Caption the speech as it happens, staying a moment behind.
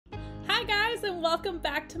Hi guys, and welcome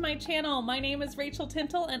back to my channel. My name is Rachel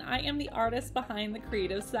Tintle and I am the artist behind the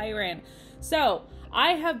Creative Siren. So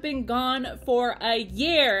I have been gone for a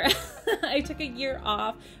year. I took a year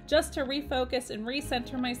off just to refocus and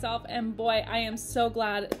recenter myself, and boy, I am so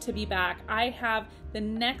glad to be back. I have the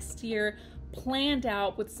next year planned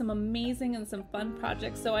out with some amazing and some fun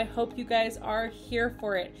projects, so I hope you guys are here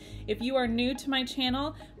for it. If you are new to my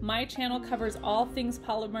channel covers all things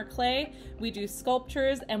polymer clay. We do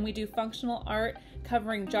sculptures and we do functional art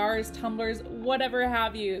covering jars, tumblers, whatever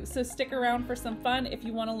have you. So stick around for some fun if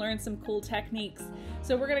you want to learn some cool techniques.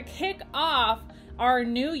 So we're gonna kick off our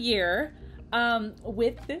new year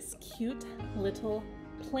with this cute little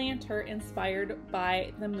planter inspired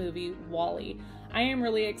by the movie WALL-E. I am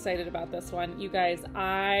really excited about this one, you guys.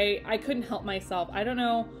 I couldn't help myself. I don't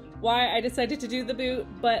know why I decided to do the boot,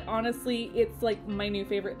 but honestly, it's like my new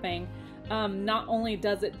favorite thing. Not only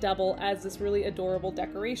does it double as this really adorable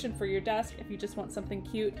decoration for your desk if you just want something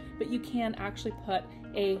cute, but you can actually put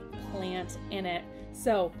a plant in it.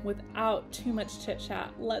 So without too much chit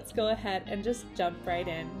chat, let's go ahead and just jump right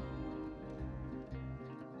in.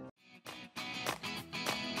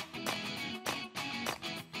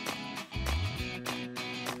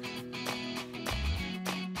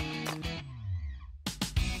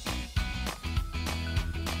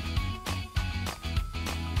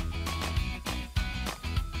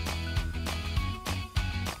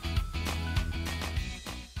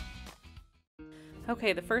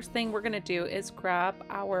 Okay, the first thing we're gonna do is grab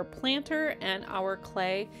our planter and our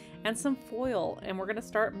clay and some foil, and we're gonna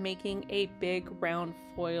start making a big round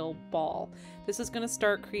foil ball. This is gonna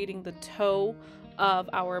start creating the toe of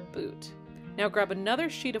our boot. Now grab another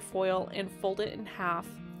sheet of foil and fold it in half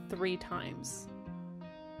 3 times.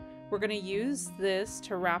 We're gonna use this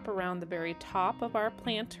to wrap around the very top of our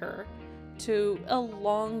planter to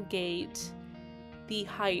elongate the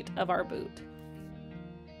height of our boot.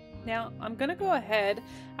 Now I'm gonna go ahead,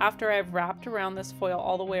 after I've wrapped around this foil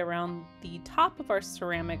all the way around the top of our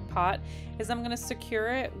ceramic pot, is I'm gonna secure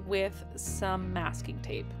it with some masking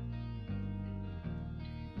tape.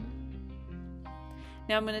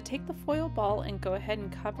 Now I'm gonna take the foil ball and go ahead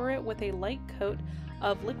and cover it with a light coat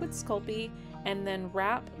of liquid Sculpey and then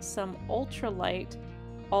wrap some ultralight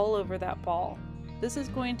all over that ball. This is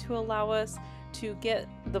going to allow us to get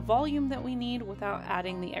the volume that we need without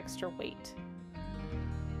adding the extra weight.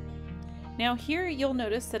 Now here you'll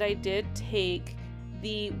notice that I did take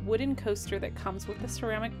the wooden coaster that comes with the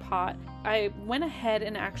ceramic pot. I went ahead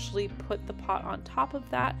and actually put the pot on top of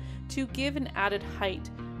that to give an added height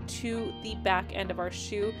to the back end of our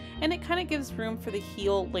shoe, and it kind of gives room for the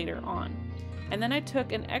heel later on. And then I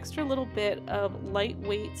took an extra little bit of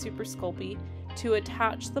lightweight Super Sculpey to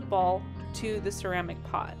attach the ball to the ceramic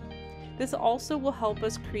pot. This also will help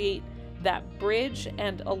us create that bridge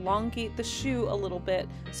and elongate the shoe a little bit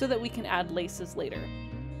so that we can add laces later.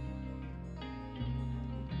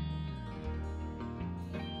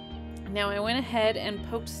 Now I went ahead and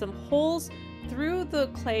poked some holes through the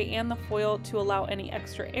clay and the foil to allow any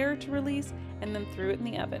extra air to release, and then threw it in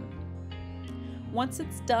the oven. Once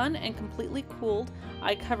it's done and completely cooled,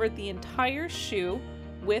 I covered the entire shoe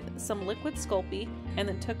with some liquid Sculpey and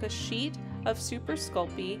then took a sheet of Super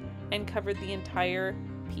Sculpey and covered the entire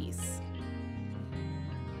piece.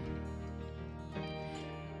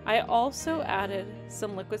 I also added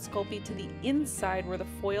some liquid Sculpey to the inside where the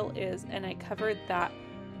foil is, and I covered that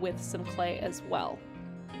with some clay as well.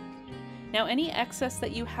 Now any excess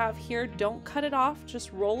that you have here, don't cut it off,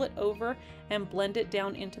 just roll it over and blend it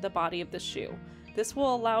down into the body of the shoe. This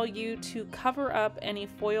will allow you to cover up any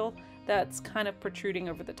foil that's kind of protruding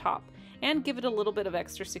over the top and give it a little bit of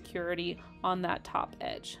extra security on that top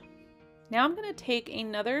edge. Now I'm going to take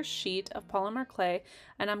another sheet of polymer clay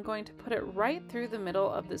and I'm going to put it right through the middle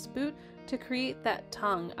of this boot to create that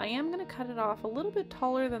tongue. I am going to cut it off a little bit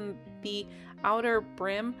taller than the outer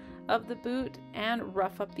brim of the boot and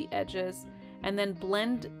rough up the edges, and then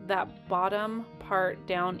blend that bottom part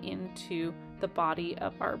down into the body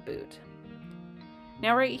of our boot.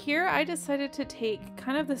 Now right here I decided to take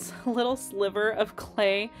kind of this little sliver of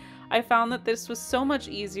clay. I found that this was so much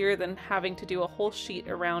easier than having to do a whole sheet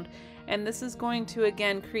around, and this is going to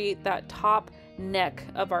again create that top neck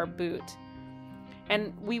of our boot.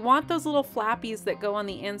 And we want those little flappies that go on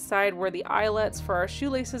the inside where the eyelets for our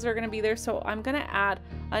shoelaces are going to be there, so I'm going to add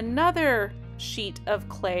another sheet of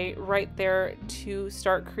clay right there to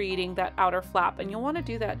start creating that outer flap, and you'll want to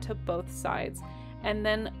do that to both sides and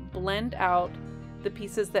then blend out the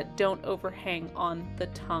pieces that don't overhang on the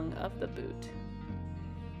tongue of the boot.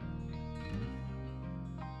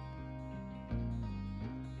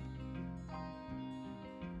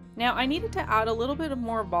 Now I needed to add a little bit of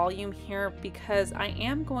more volume here because I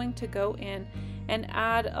am going to go in and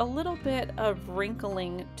add a little bit of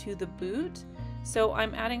wrinkling to the boot. So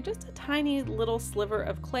I'm adding just a tiny little sliver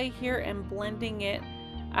of clay here and blending it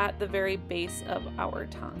at the very base of our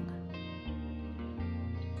tongue.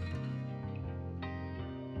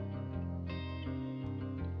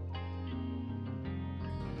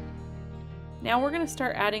 Now we're going to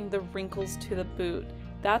start adding the wrinkles to the boot.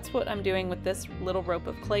 That's what I'm doing with this little rope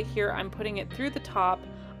of clay here. I'm putting it through the top.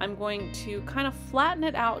 I'm going to kind of flatten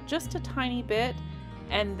it out just a tiny bit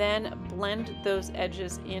and then blend those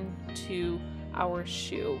edges into our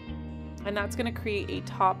shoe. And that's going to create a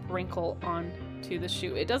top wrinkle onto the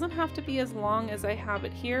shoe. It doesn't have to be as long as I have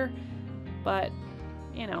it here, but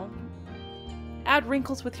you know, add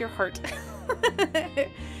wrinkles with your heart.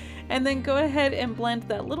 And then go ahead and blend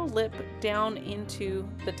that little lip down into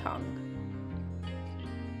the tongue.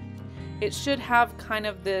 It should have kind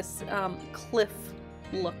of this cliff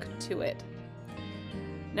look to it.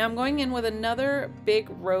 Now I'm going in with another big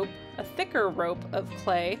rope, a thicker rope of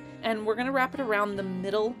clay, and we're going to wrap it around the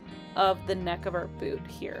middle of the neck of our boot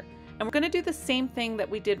here. And we're going to do the same thing that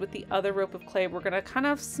we did with the other rope of clay. We're going to kind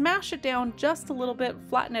of smash it down just a little bit,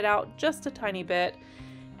 flatten it out just a tiny bit,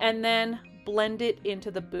 and then blend it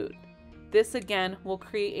into the boot. This again will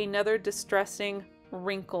create another distressing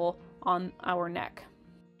wrinkle on our neck.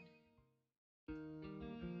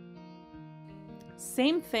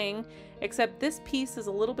 Same thing, except this piece is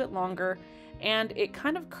a little bit longer and it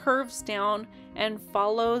kind of curves down and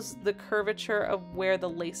follows the curvature of where the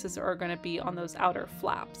laces are going to be on those outer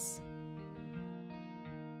flaps.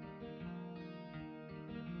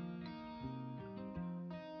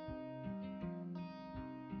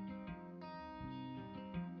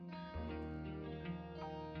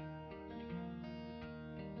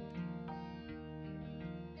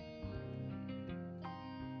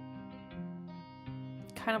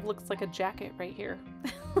 Kind of looks like a jacket right here.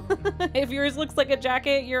 If yours looks like a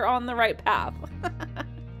jacket, you're on the right path.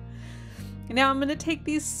 Now I'm going to take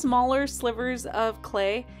these smaller slivers of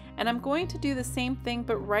clay and I'm going to do the same thing,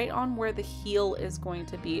 but right on where the heel is going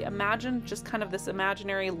to be. Imagine just kind of this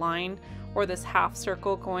imaginary line or this half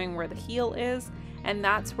circle going where the heel is, and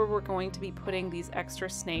that's where we're going to be putting these extra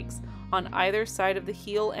snakes on either side of the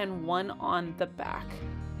heel and one on the back.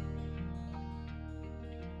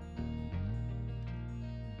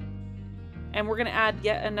 And we're going to add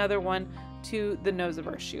yet another one to the nose of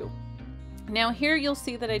our shoe. Now here you'll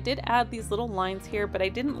see that I did add these little lines here, but I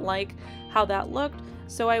didn't like how that looked,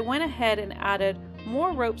 so I went ahead and added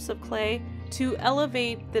more ropes of clay to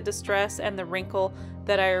elevate the distress and the wrinkle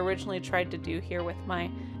that I originally tried to do here with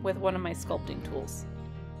one of my sculpting tools.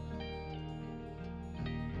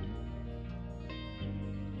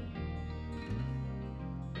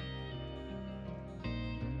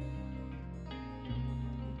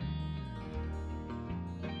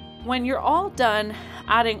 When you're all done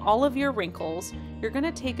adding all of your wrinkles, you're going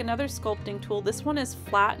to take another sculpting tool. This one is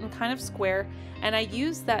flat and kind of square, and I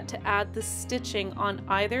use that to add the stitching on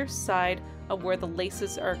either side of where the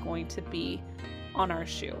laces are going to be on our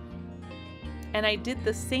shoe. And I did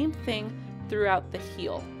the same thing throughout the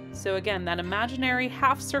heel. So again, that imaginary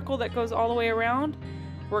half circle that goes all the way around,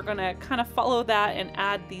 we're going to kind of follow that and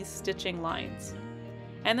add these stitching lines.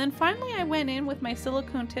 And then finally I went in with my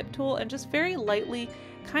silicone tip tool and just very lightly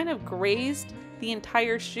kind of grazed the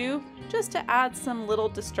entire shoe just to add some little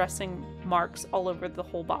distressing marks all over the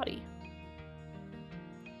whole body.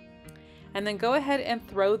 And then go ahead and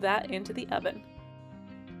throw that into the oven.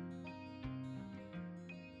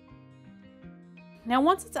 Now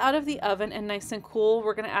once it's out of the oven and nice and cool,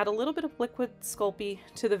 we're going to add a little bit of liquid Sculpey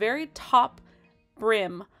to the very top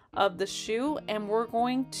brim of the shoe, and we're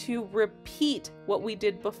going to repeat what we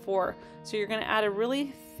did before. So you're going to add a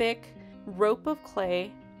really thick rope of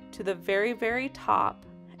clay to the very, very top,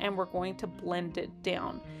 and we're going to blend it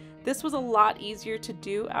down. This was a lot easier to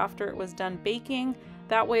do after it was done baking.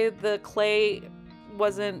 That way the clay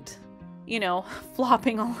wasn't, you know,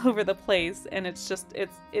 flopping all over the place, and it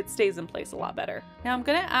stays in place a lot better. Now I'm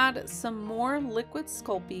going to add some more liquid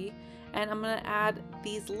Sculpey, and I'm going to add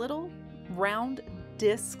these little round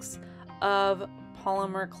discs of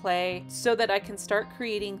polymer clay so that I can start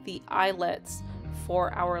creating the eyelets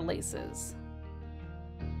for our laces.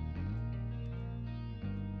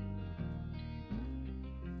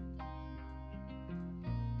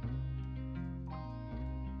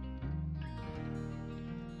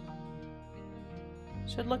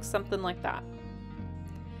 Should look something like that.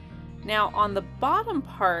 Now on the bottom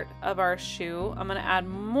part of our shoe, I'm going to add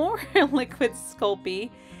more liquid Sculpey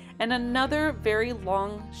and another very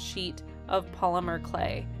long sheet of polymer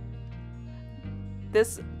clay.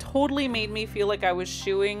 This totally made me feel like I was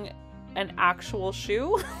shoeing an actual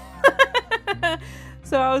shoe.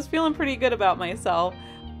 So I was feeling pretty good about myself.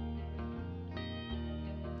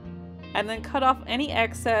 And then cut off any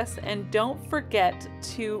excess, and don't forget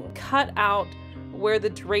to cut out where the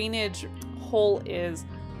drainage hole is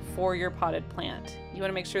for your potted plant. You want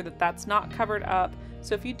to make sure that that's not covered up.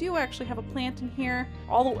 So if you do actually have a plant in here,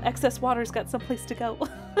 all the excess water's got someplace to go.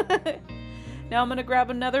 Now I'm going to grab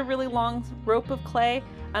another really long rope of clay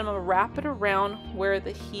and I'm going to wrap it around where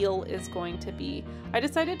the heel is going to be. I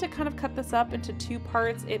decided to kind of cut this up into 2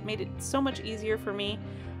 parts. It made it so much easier for me.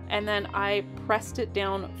 And then I pressed it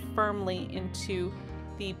down firmly into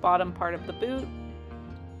the bottom part of the boot.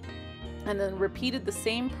 And then repeated the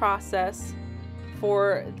same process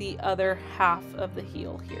for the other half of the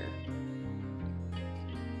heel here.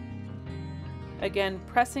 Again,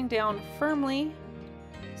 pressing down firmly.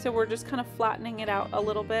 So we're just kind of flattening it out a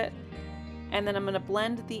little bit. And then I'm going to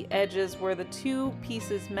blend the edges where the 2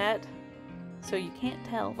 pieces met, so you can't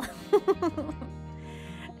tell.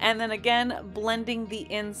 And then again, blending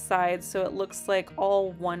the inside so it looks like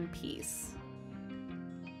all one piece.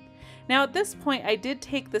 Now at this point, I did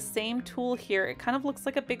take the same tool here. It kind of looks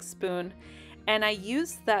like a big spoon, and I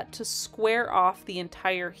used that to square off the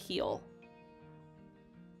entire heel.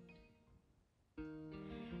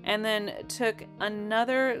 And then took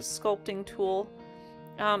another sculpting tool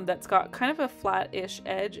that's got kind of a flat-ish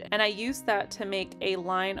edge, and I used that to make a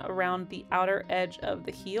line around the outer edge of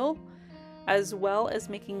the heel, as well as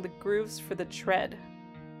making the grooves for the tread.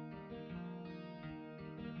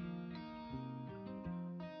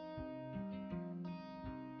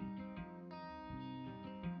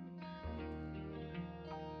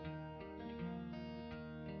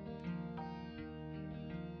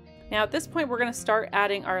 Now at this point we're going to start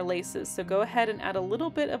adding our laces, so go ahead and add a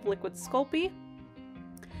little bit of liquid sculpey.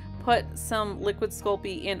 Put some liquid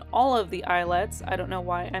sculpey in all of the eyelets. I don't know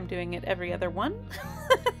why I'm doing it every other one.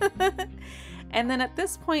 And then at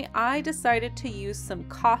this point I decided to use some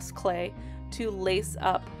Cos clay to lace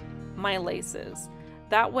up my laces.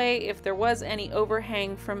 That way if there was any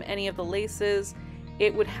overhang from any of the laces,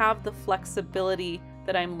 it would have the flexibility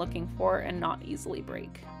that I'm looking for and not easily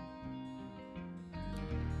break.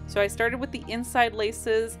 So I started with the inside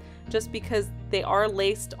laces just because they are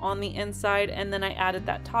laced on the inside, and then I added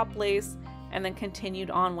that top lace and then continued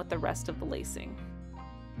on with the rest of the lacing.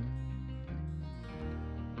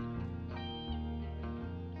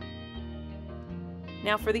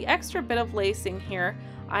 Now for the extra bit of lacing here,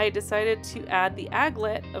 I decided to add the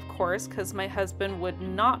aglet, of course, because my husband would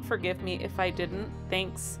not forgive me if I didn't.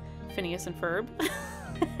 Thanks, Phineas and Ferb.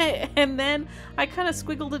 And then I kind of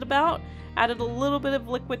squiggled it about, added a little bit of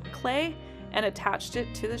liquid clay, and attached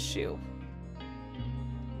it to the shoe.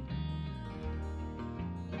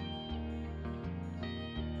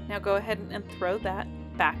 Now go ahead and throw that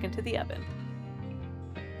back into the oven.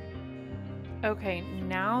 Okay,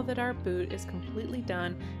 now that our boot is completely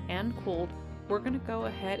done and cooled, we're going to go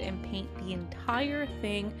ahead and paint the entire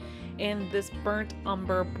thing in this burnt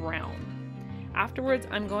umber brown. Afterwards,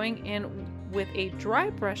 I'm going in with a dry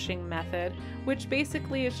brushing method, which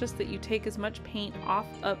basically is just that you take as much paint off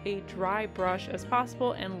of a dry brush as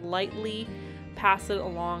possible and lightly pass it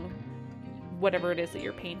along whatever it is that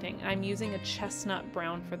you're painting. I'm using a chestnut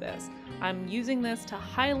brown for this. I'm using this to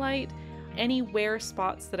highlight any wear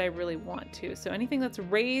spots that I really want to. So anything that's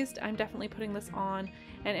raised, I'm definitely putting this on,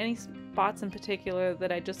 and any spots in particular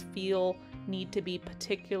that I just feel need to be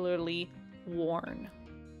particularly worn.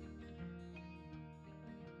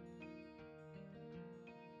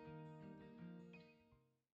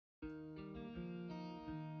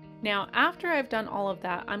 Now, after I've done all of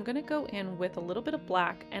that, I'm going to go in with a little bit of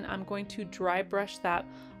black and I'm going to dry brush that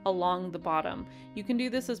along the bottom. You can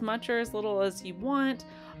do this as much or as little as you want.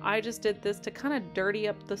 I just did this to kind of dirty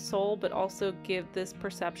up the sole, but also give this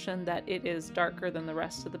perception that it is darker than the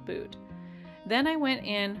rest of the boot. Then I went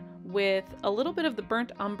in with a little bit of the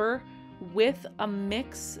burnt umber with a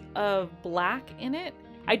mix of black in it.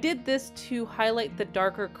 I did this to highlight the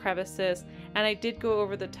darker crevices, and I did go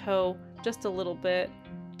over the toe just a little bit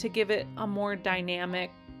to give it a more dynamic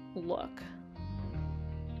look.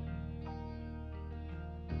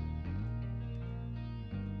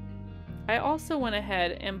 I also went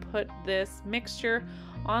ahead and put this mixture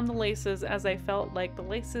on the laces, as I felt like the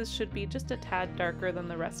laces should be just a tad darker than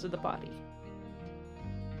the rest of the body.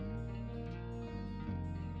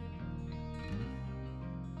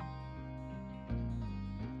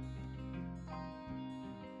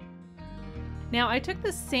 Now I took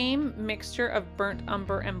the same mixture of burnt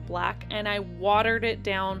umber and black and I watered it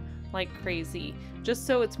down like crazy, just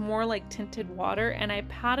so it's more like tinted water, and I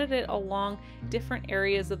patted it along different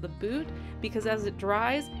areas of the boot because as it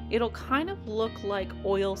dries, it'll kind of look like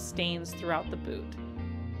oil stains throughout the boot.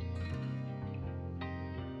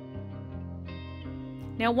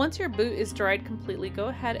 Now once your boot is dried completely, go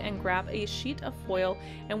ahead and grab a sheet of foil,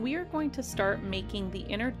 and we are going to start making the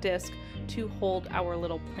inner disc to hold our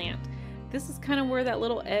little plant. This is kind of where that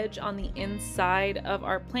little edge on the inside of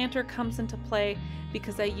our planter comes into play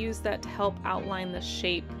because I use that to help outline the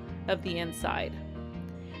shape of the inside.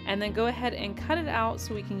 And then go ahead and cut it out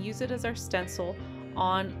so we can use it as our stencil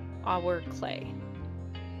on our clay.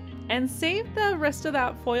 And save the rest of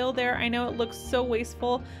that foil there. I know it looks so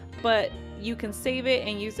wasteful, but you can save it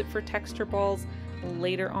and use it for texture balls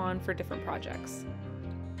later on for different projects.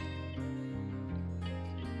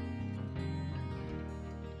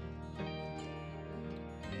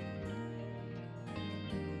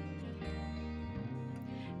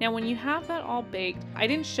 Now when you have that all baked, I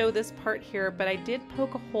didn't show this part here, but I did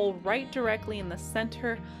poke a hole right directly in the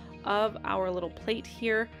center of our little plate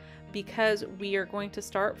here because we are going to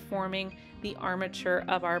start forming the armature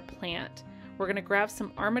of our plant. We're going to grab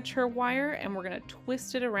some armature wire and we're going to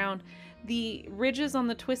twist it around. The ridges on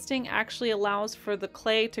the twisting actually allows for the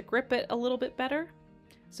clay to grip it a little bit better.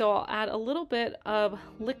 So I'll add a little bit of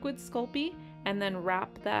liquid Sculpey and then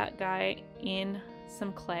wrap that guy in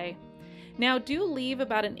some clay. Now do leave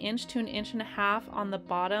about 1 inch to 1.5 inches on the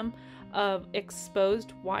bottom of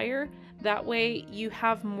exposed wire. That way you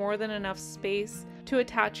have more than enough space to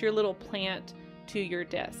attach your little plant to your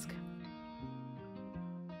disc.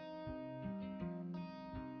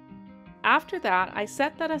 After that, I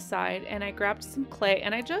set that aside and I grabbed some clay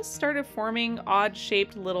and I just started forming odd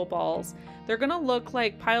shaped little balls. They're gonna look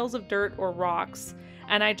like piles of dirt or rocks,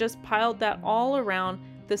 and I just piled that all around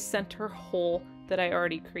the center hole that I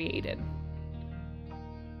already created.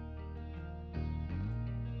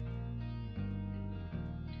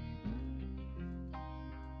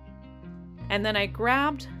 And then I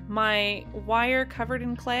grabbed my wire covered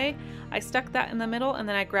in clay, I stuck that in the middle, and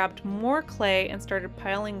then I grabbed more clay and started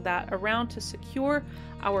piling that around to secure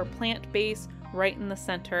our plant base right in the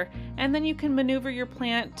center. And then you can maneuver your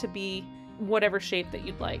plant to be whatever shape that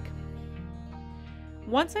you'd like.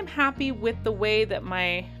 Once I'm happy with the way that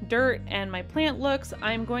my dirt and my plant looks,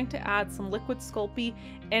 I'm going to add some liquid Sculpey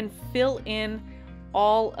and fill in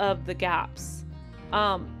all of the gaps.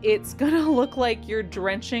 It's gonna look like you're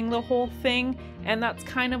drenching the whole thing, and that's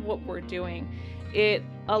kind of what we're doing. It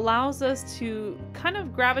allows us to kind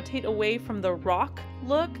of gravitate away from the rock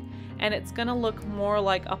look, and it's gonna look more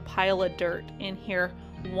like a pile of dirt in here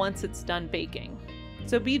once it's done baking.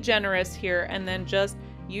 So be generous here and then just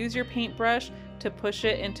use your paintbrush to push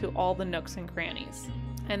it into all the nooks and crannies.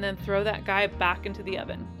 And then throw that guy back into the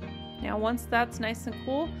oven. Now once that's nice and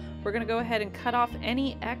cool, we're going to go ahead and cut off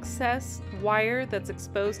any excess wire that's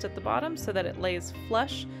exposed at the bottom so that it lays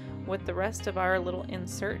flush with the rest of our little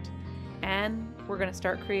insert. And we're going to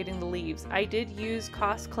start creating the leaves. I did use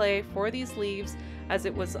Cos clay for these leaves as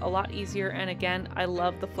it was a lot easier, and again, I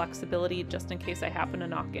love the flexibility just in case I happen to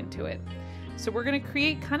knock into it. So we're going to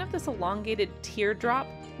create kind of this elongated teardrop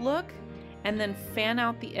look and then fan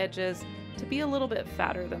out the edges to be a little bit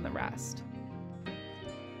fatter than the rest.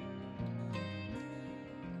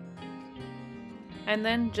 And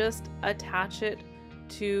then just attach it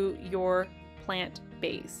to your plant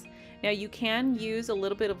base. Now you can use a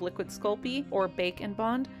little bit of liquid Sculpey or Bake and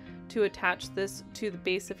Bond to attach this to the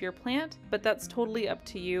base of your plant, but that's totally up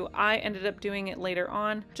to you. I ended up doing it later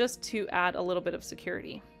on just to add a little bit of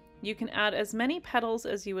security. You can add as many petals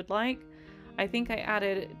as you would like. I think I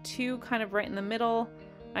added 2 kind of right in the middle.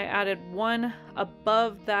 I added 1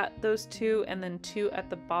 above those 2 and then 2 at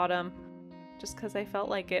the bottom, just because I felt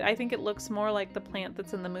like it. I think it looks more like the plant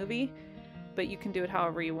that's in the movie, but you can do it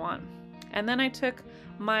however you want. And then I took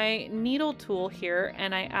my needle tool here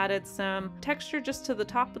and I added some texture just to the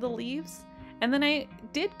top of the leaves. And then I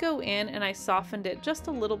did go in and I softened it just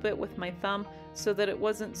a little bit with my thumb so that it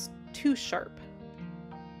wasn't too sharp.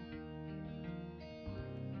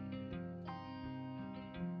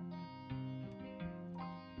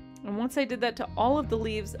 And once I did that to all of the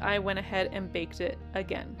leaves, I went ahead and baked it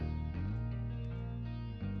again.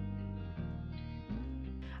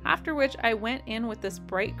 After which I went in with this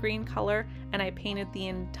bright green color and I painted the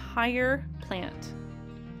entire plant.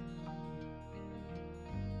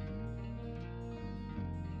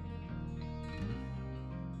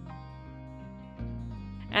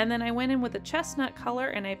 And then I went in with a chestnut color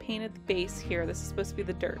and I painted the base here. This is supposed to be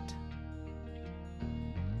the dirt.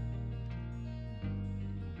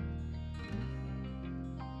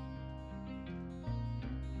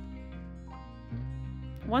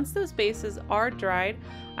 Once those bases are dried,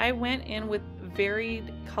 I went in with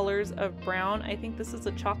varied colors of brown. I think this is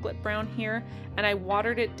a chocolate brown here, and I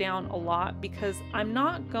watered it down a lot because I'm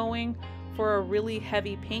not going for a really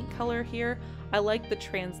heavy paint color here. I like the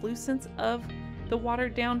translucence of the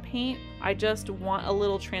watered down paint. I just want a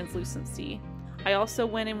little translucency. I also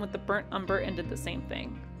went in with the burnt umber and did the same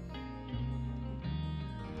thing.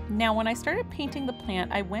 Now when I started painting the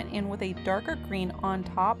plant, I went in with a darker green on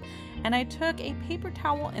top, and I took a paper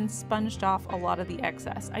towel and sponged off a lot of the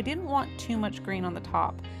excess. I didn't want too much green on the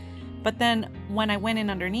top. But then when I went in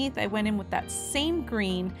underneath, I went in with that same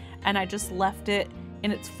green and I just left it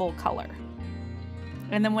in its full color.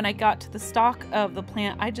 And then when I got to the stalk of the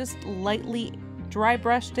plant, I just lightly dry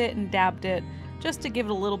brushed it and dabbed it just to give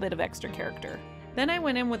it a little bit of extra character. Then I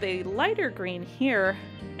went in with a lighter green here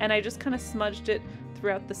and I just kind of smudged it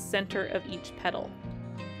throughout the center of each petal.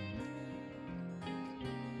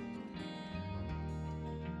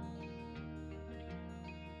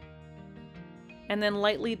 And then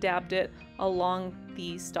lightly dabbed it along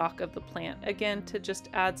the stalk of the plant, again to just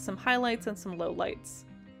add some highlights and some lowlights.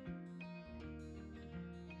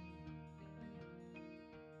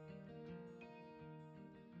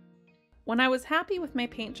 When I was happy with my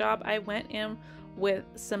paint job, I went in with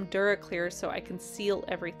some Duraclear so I can seal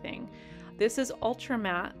everything. This is ultra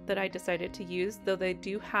matte that I decided to use, though they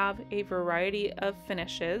do have a variety of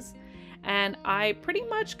finishes. And I pretty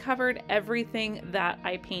much covered everything that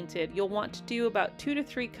I painted. You'll want to do about 2 to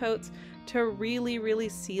 3 coats to really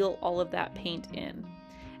seal all of that paint in.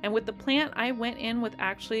 And with the plant, I went in with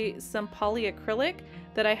actually some polyacrylic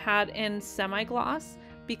that I had in semi-gloss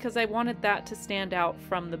because I wanted that to stand out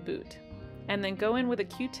from the boot. And then go in with a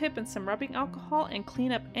Q-tip and some rubbing alcohol and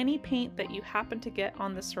clean up any paint that you happen to get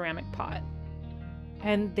on the ceramic pot.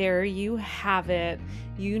 And there you have it.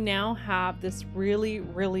 You now have this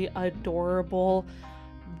really adorable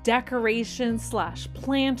decoration slash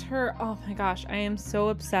planter. Oh my gosh, I am so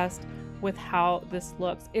obsessed with how this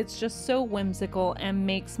looks. It's just so whimsical and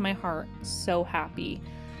makes my heart so happy.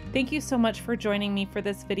 Thank you so much for joining me for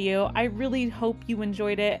this video. I really hope you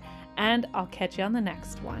enjoyed it, and I'll catch you on the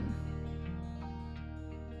next one.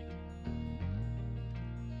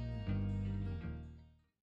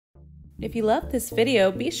 If you love this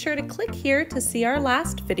video, be sure to click here to see our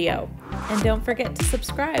last video. And don't forget to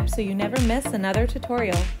subscribe so you never miss another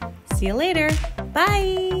tutorial. See you later.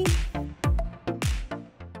 Bye!